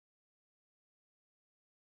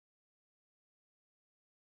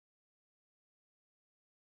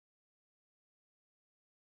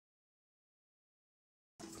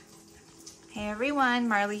Hey everyone,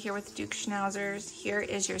 Marley here with Duke Schnauzers. Here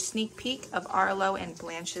is your sneak peek of Arlo and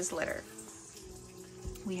Blanche's litter.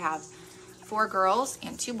 We have 4 girls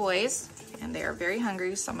and 2 boys, and they are very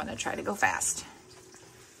hungry, so I'm gonna try to go fast.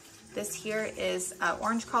 This here is an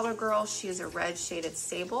orange collar girl. She is a red shaded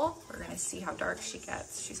sable. We're gonna see how dark she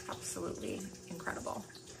gets. She's absolutely incredible.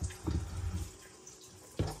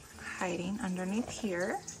 Hiding underneath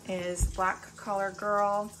here is black collar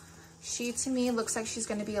girl. She, to me, looks like she's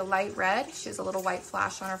gonna be a light red. She has a little white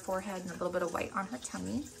flash on her forehead and a little bit of white on her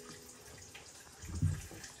tummy.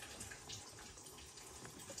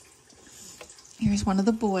 Here's one of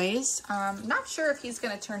the boys. Not sure if he's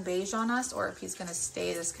gonna turn beige on us or if he's gonna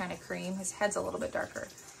stay this kind of cream. His head's a little bit darker,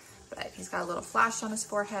 but he's got a little flash on his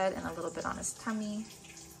forehead and a little bit on his tummy.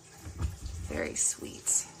 Very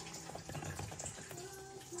sweet.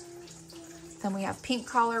 Then we have pink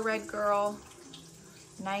collar red girl.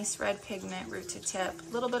 Nice red pigment, root to tip.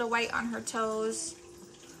 A little bit of white on her toes.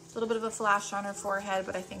 A little bit of a flash on her forehead,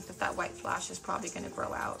 but I think that white flash is probably gonna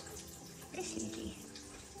grow out. Very sleepy.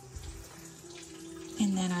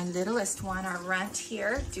 And then our littlest one, our runt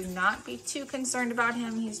here, do not be too concerned about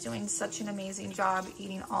him. He's doing such an amazing job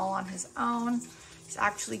eating all on his own. He's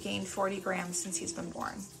actually gained 40 grams since he's been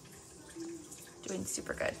born. Doing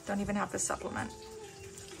super good. Don't even have to supplement.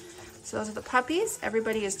 So those are the puppies.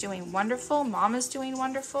 Everybody is doing wonderful. Mom is doing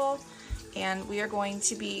wonderful. And we are going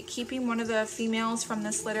to be keeping one of the females from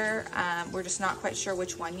this litter. We're just not quite sure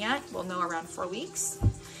which one yet. We'll know around 4 weeks.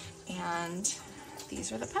 And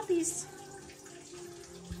these are the puppies.